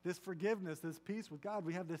this forgiveness, this peace with God.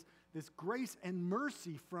 We have this grace and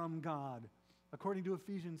mercy from God, according to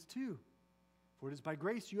Ephesians 2. For it is by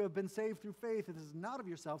grace you have been saved through faith. It is not of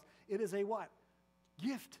yourselves. It is a what?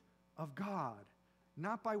 Gift of God,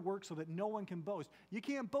 not by works so that no one can boast. You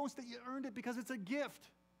can't boast that you earned it because it's a gift.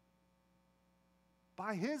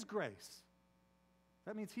 By his grace.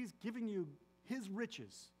 That means he's giving you his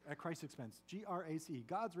riches at Christ's expense. G-R-A-C,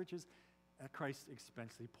 God's riches at Christ's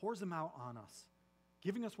expense. He pours them out on us,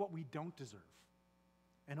 giving us what we don't deserve,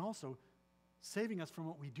 and also saving us from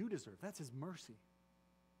what we do deserve. That's his mercy.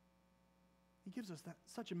 He gives us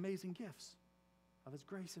such amazing gifts of his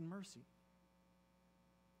grace and mercy.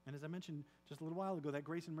 And as I mentioned just a little while ago, that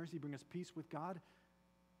grace and mercy bring us peace with God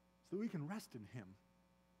so that we can rest in him.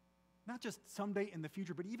 Not just someday in the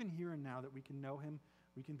future, but even here and now that we can know him,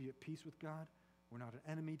 we can be at peace with God. We're not an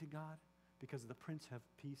enemy to God because the Prince of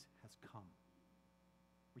Peace has come.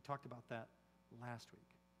 We talked about that last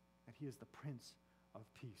week, that he is the Prince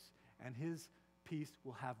of Peace, and his peace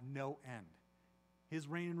will have no end. His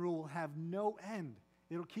reign and rule will have no end.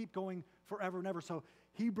 It'll keep going forever and ever. So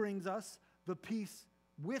he brings us the peace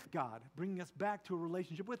with God, bringing us back to a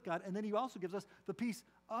relationship with God. And then he also gives us the peace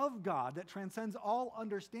of God that transcends all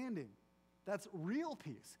understanding. That's real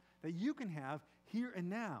peace that you can have here and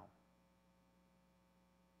now.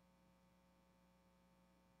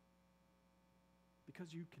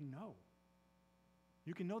 Because you can know.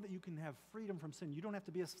 You can know that you can have freedom from sin. You don't have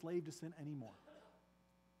to be a slave to sin anymore.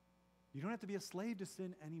 You don't have to be a slave to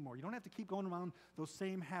sin anymore. You don't have to keep going around those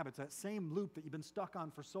same habits, that same loop that you've been stuck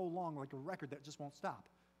on for so long, like a record that just won't stop,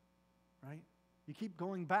 right? You keep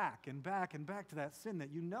going back and back and back to that sin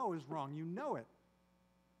that you know is wrong. You know it.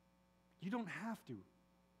 You don't have to.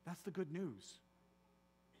 That's the good news.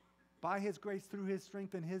 By his grace, through his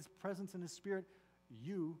strength and his presence and his spirit,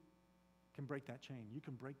 you can break that chain. You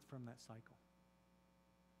can break from that cycle.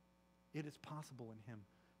 It is possible in him.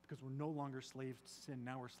 Because we're no longer slaves to sin.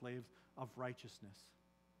 Now we're slaves of righteousness.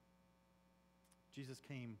 Jesus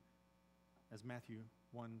came, as Matthew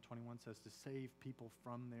 1:21 says, to save people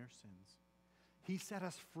from their sins. He set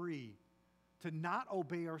us free to not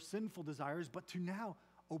obey our sinful desires, but to now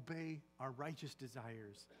obey our righteous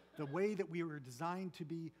desires, the way that we were designed to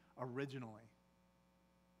be originally.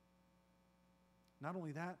 Not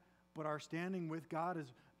only that, but our standing with God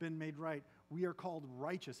has been made right. We are called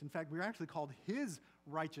righteous. In fact, we're actually called his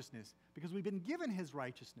righteousness because we've been given his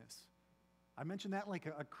righteousness. I mentioned that like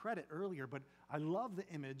a credit earlier, but I love the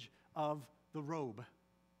image of the robe.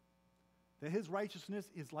 That his righteousness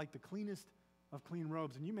is like the cleanest of clean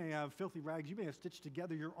robes. And you may have filthy rags. You may have stitched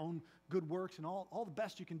together your own good works and all the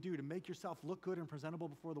best you can do to make yourself look good and presentable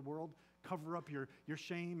before the world, cover up your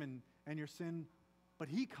shame and your sin. But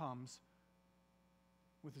he comes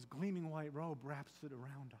with his gleaming white robe, wraps it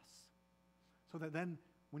around us. So that then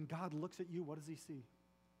when God looks at you, what does he see?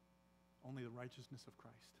 Only the righteousness of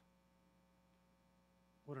Christ.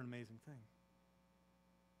 What an amazing thing.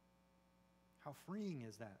 How freeing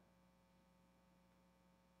is that?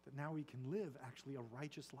 That now we can live actually a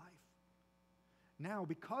righteous life. Now,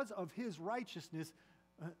 because of his righteousness,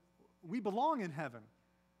 we belong in heaven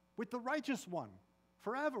with the righteous one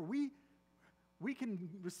forever. We can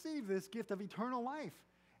receive this gift of eternal life.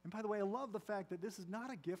 And by the way, I love the fact that this is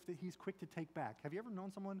not a gift that he's quick to take back. Have you ever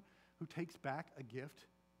known someone who takes back a gift?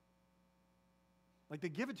 Like they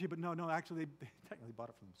give it to you, but no, actually they technically bought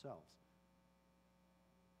it for themselves.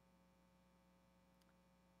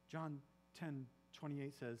 John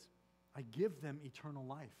 10:28 says, I give them eternal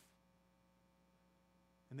life,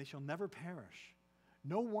 and they shall never perish.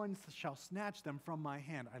 No one shall snatch them from my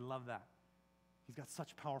hand. I love that. He's got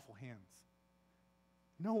such powerful hands.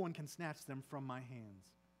 No one can snatch them from my hands.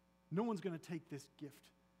 No one's going to take this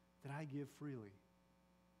gift that I give freely.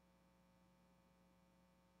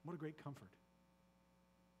 What a great comfort.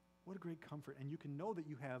 What a great comfort. And you can know that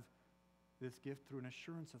you have this gift through an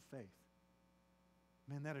assurance of faith.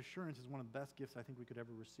 Man, that assurance is one of the best gifts I think we could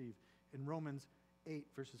ever receive. In Romans 8,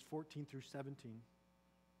 verses 14 through 17,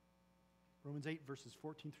 Romans 8, verses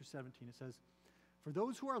 14 through 17, it says, "For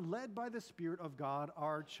those who are led by the Spirit of God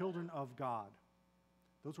are children of God."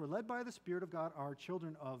 Those who are led by the Spirit of God are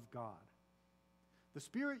children of God. "The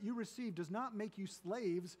Spirit you received does not make you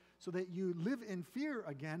slaves so that you live in fear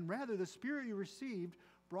again. Rather, the Spirit you received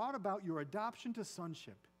brought about your adoption to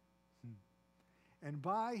sonship. And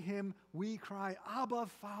by him we cry, 'Abba,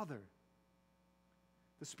 Father.'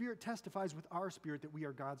 The Spirit testifies with our spirit that we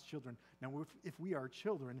are God's children. Now, if we are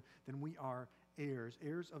children, then we are heirs,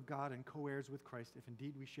 heirs of God and co-heirs with Christ, if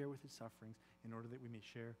indeed we share with his sufferings, in order that we may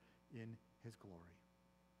share in his glory."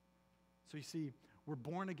 So you see, we're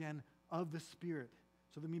born again of the Spirit,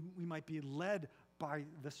 so that we might be led by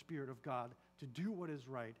the Spirit of God to do what is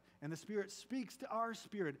right. And the Spirit speaks to our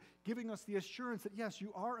spirit, giving us the assurance that, yes,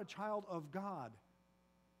 you are a child of God.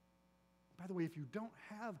 By the way, if you don't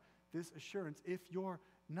have this assurance, if you're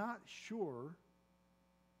not sure,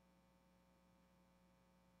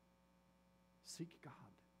 seek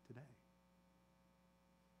God today.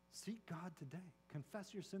 Seek God today.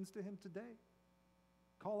 Confess your sins to him today.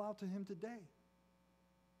 Call out to him today.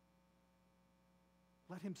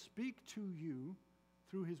 Let him speak to you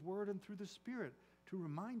through his word and through the Spirit to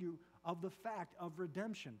remind you of the fact of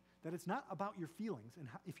redemption, that it's not about your feelings and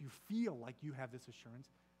if you feel like you have this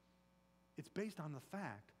assurance. It's based on the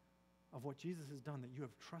fact of what Jesus has done, that you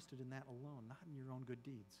have trusted in that alone, not in your own good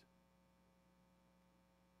deeds.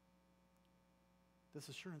 This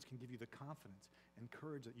assurance can give you the confidence and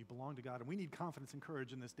courage that you belong to God. And we need confidence and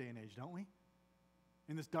courage in this day and age, don't we?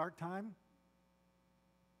 In this dark time,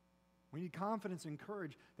 we need confidence and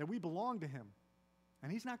courage that we belong to him.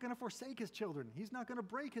 And he's not going to forsake his children. He's not going to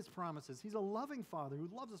break his promises. He's a loving Father who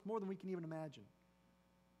loves us more than we can even imagine.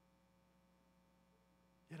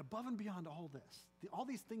 Yet above and beyond all this, all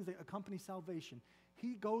these things that accompany salvation,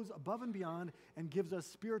 he goes above and beyond and gives us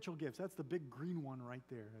spiritual gifts. That's the big green one right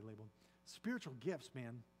there I labeled. Spiritual gifts,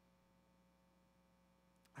 man.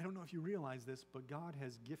 I don't know if you realize this, but God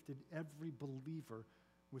has gifted every believer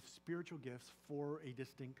with spiritual gifts for a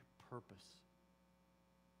distinct purpose.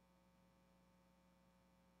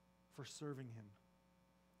 For serving him.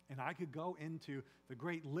 And I could go into the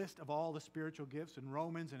great list of all the spiritual gifts in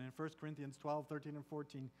Romans and in 1 Corinthians 12, 13, and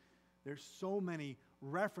 14. There's so many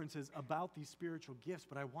references about these spiritual gifts,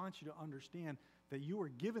 but I want you to understand that you were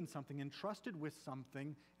given something, entrusted with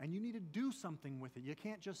something, and you need to do something with it. You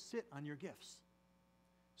can't just sit on your gifts.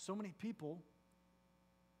 So many people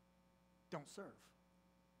don't serve,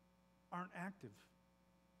 aren't active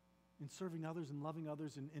in serving others and loving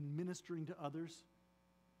others and ministering to others.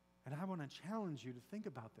 And I want to challenge you to think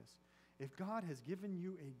about this. If God has given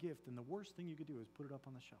you a gift, then the worst thing you could do is put it up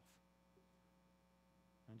on the shelf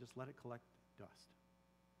and just let it collect dust.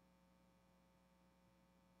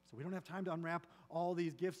 So we don't have time to unwrap all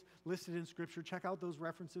these gifts listed in Scripture. Check out those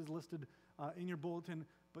references listed in your bulletin.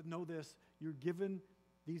 But know this, you're given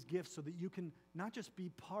these gifts so that you can not just be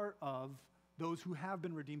part of those who have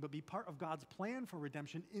been redeemed, but be part of God's plan for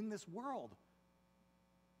redemption in this world.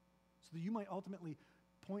 So that you might ultimately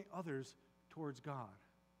point others towards God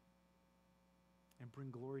and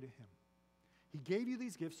bring glory to him. He gave you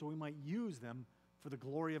these gifts so we might use them for the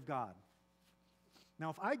glory of God.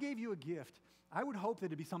 Now, if I gave you a gift, I would hope that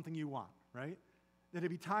it'd be something you want, right? That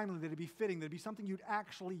it'd be timely, that it'd be fitting, that it'd be something you'd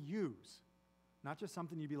actually use. Not just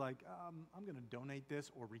something you'd be like, I'm going to donate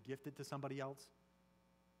this or regift it to somebody else.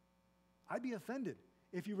 I'd be offended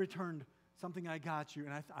if you returned something I got you,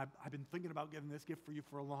 and I've been thinking about getting this gift for you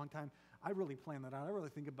for a long time. I really plan that out. I really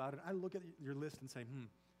think about it. I look at your list and say,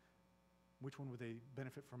 which one would they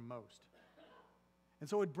benefit from most? And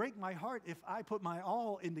so it would break my heart if I put my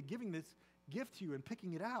all into giving this gift to you and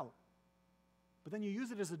picking it out, but then you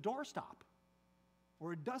use it as a doorstop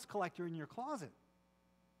or a dust collector in your closet.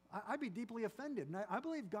 I'd be deeply offended, and I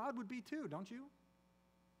believe God would be too, don't you?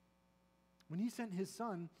 When he sent his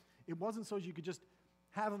son, it wasn't so you could just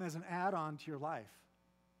have him as an add-on to your life.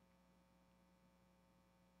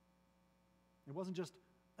 It wasn't just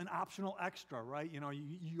an optional extra, right? You know,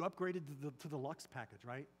 you upgraded to the Lux package,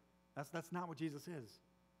 right? That's not what Jesus is.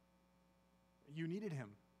 You needed him,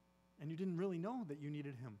 and you didn't really know that you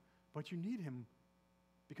needed him, but you need him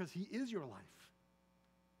because he is your life.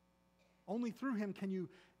 Only through him can you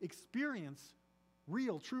experience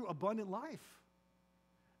real, true, abundant life.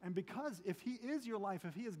 And because if he is your life,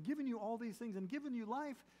 if he has given you all these things and given you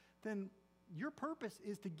life, then your purpose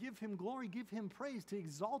is to give him glory, give him praise, to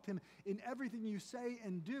exalt him in everything you say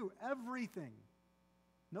and do, everything.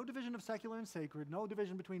 No division of secular and sacred. No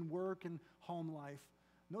division between work and home life.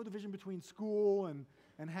 No division between school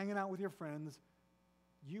and hanging out with your friends.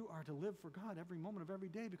 You are to live for God every moment of every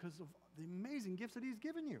day because of the amazing gifts that He's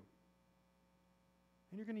given you.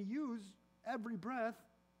 And you're going to use every breath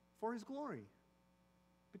for His glory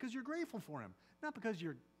because you're grateful for Him. Not because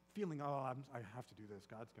you're feeling, oh, I have to do this.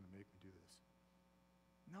 God's going to make me do this.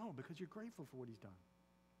 No, because you're grateful for what He's done.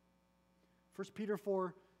 1 Peter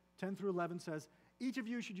 4:10 through 11 says, each of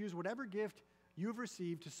you should use whatever gift you have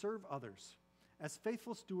received to serve others as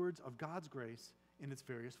faithful stewards of God's grace in its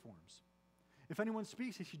various forms. If anyone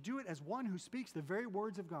speaks, he should do it as one who speaks the very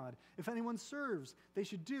words of God. If anyone serves, they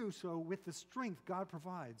should do so with the strength God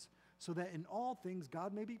provides, so that in all things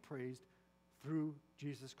God may be praised through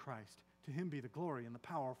Jesus Christ. To Him be the glory and the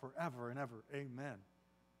power forever and ever. Amen.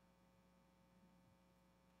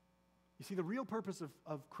 You see, the real purpose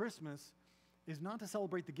of Christmas is not to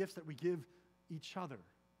celebrate the gifts that we give each other,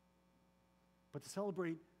 but to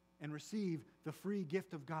celebrate and receive the free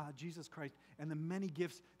gift of God, Jesus Christ, and the many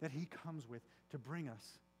gifts that He comes with to bring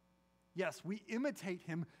us. Yes, we imitate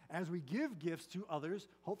Him as we give gifts to others,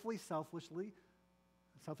 hopefully selfishly,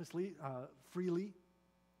 freely,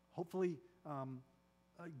 hopefully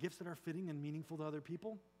gifts that are fitting and meaningful to other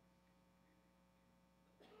people.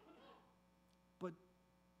 But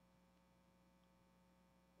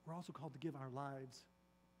we're also called to give our lives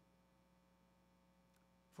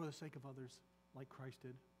for the sake of others, like Christ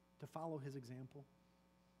did, to follow His example,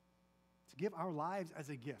 to give our lives as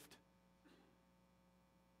a gift.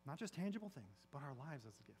 Not just tangible things, but our lives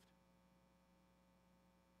as a gift.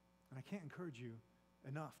 And I can't encourage you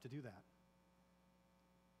enough to do that.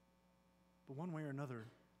 But one way or another,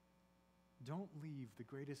 don't leave the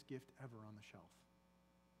greatest gift ever on the shelf.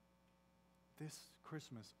 This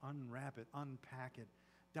Christmas, unwrap it, unpack it,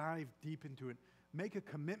 dive deep into it. Make a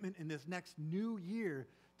commitment in this next new year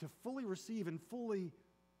to fully receive and fully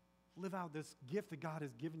live out this gift that God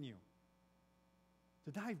has given you.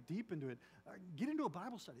 To dive deep into it. Get into a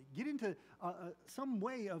Bible study. Get into some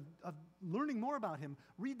way of learning more about Him.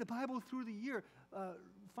 Read the Bible through the year.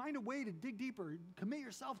 Find a way to dig deeper. Commit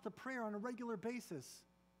yourself to prayer on a regular basis.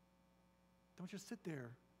 Don't just sit there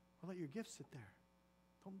or let your gifts sit there.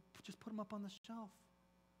 Don't just put them up on the shelf.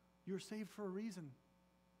 You're saved for a reason.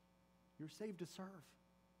 You're saved to serve.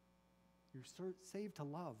 You're saved to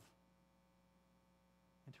love.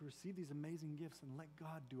 And to receive these amazing gifts and let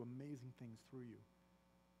God do amazing things through you.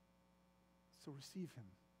 So receive Him.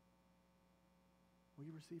 Will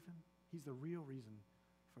you receive Him? He's the real reason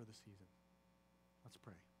for the season. Let's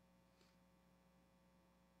pray.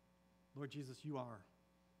 Lord Jesus, You are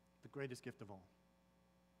the greatest gift of all.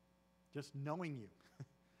 Just knowing You,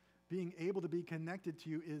 being able to be connected to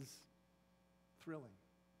You is thrilling.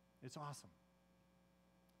 It's awesome.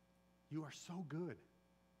 You are so good.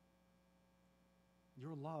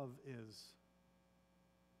 Your love is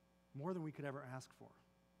more than we could ever ask for.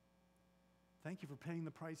 Thank You for paying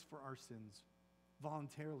the price for our sins,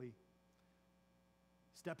 voluntarily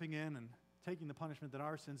stepping in and taking the punishment that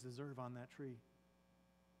our sins deserve on that tree.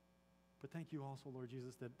 But thank You also, Lord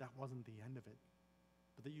Jesus, that that wasn't the end of it,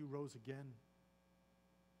 but that You rose again.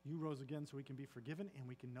 You rose again so we can be forgiven and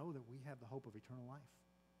we can know that we have the hope of eternal life.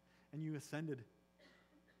 And You ascended,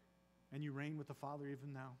 and You reign with the Father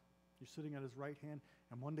even now. You're sitting at His right hand,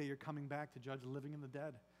 and one day You're coming back to judge the living and the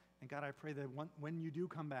dead. And God, I pray that when You do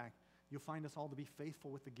come back, You'll find us all to be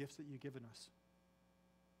faithful with the gifts that You've given us.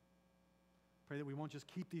 Pray that we won't just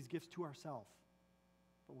keep these gifts to ourselves,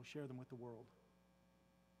 but we'll share them with the world.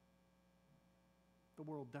 The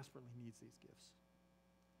world desperately needs these gifts.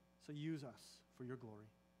 So use us for Your glory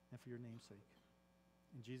and for Your name's sake.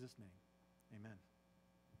 In Jesus' name, amen.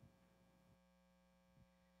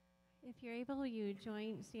 If you're able, you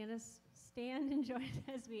stand and join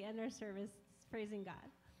as we end our service praising God.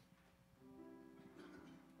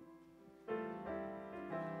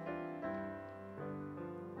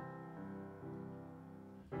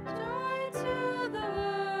 Joy to the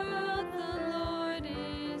world, the Lord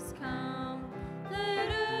is come. Let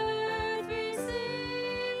earth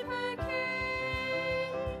receive her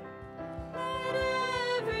King. Let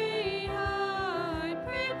every heart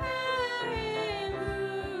prepare Him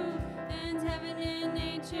room, and heaven and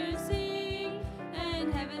nature sing,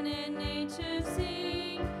 and heaven and nature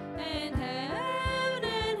sing.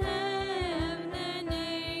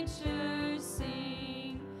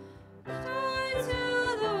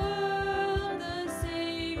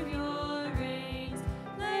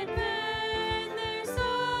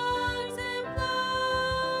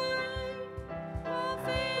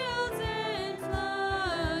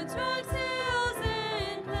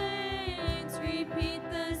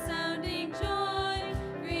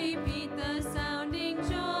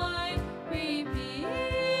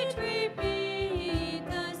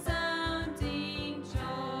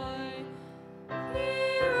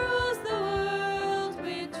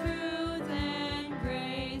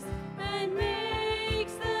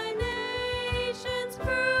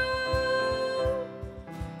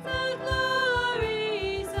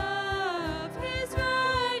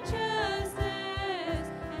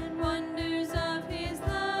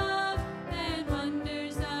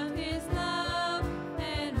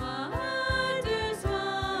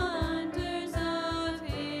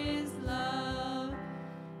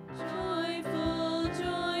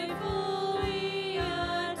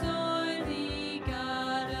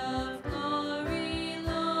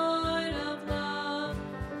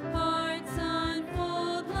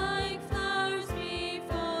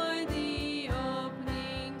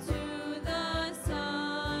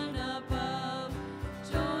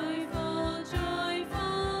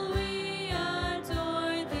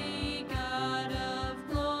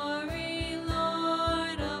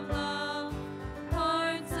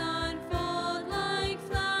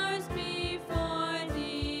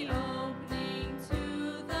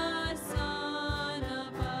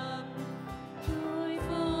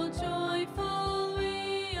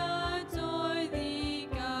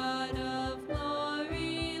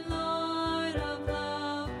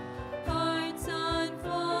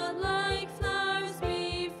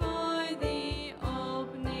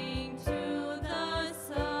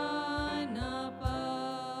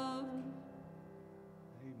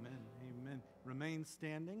 remain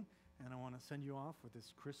standing, and I want to send you off with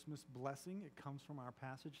this Christmas blessing. It comes from our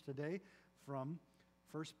passage today from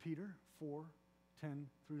 1 Peter 4:10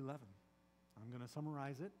 through 11. I'm going to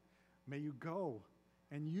summarize it. May you go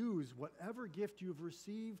and use whatever gift you've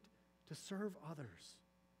received to serve others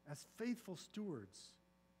as faithful stewards,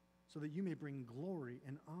 so that you may bring glory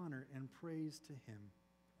and honor and praise to him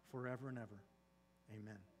forever and ever.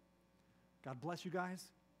 Amen. God bless you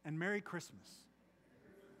guys, and Merry Christmas.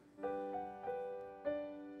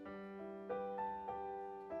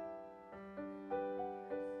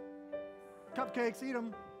 Cupcakes, eat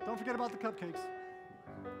them. Don't forget about the cupcakes.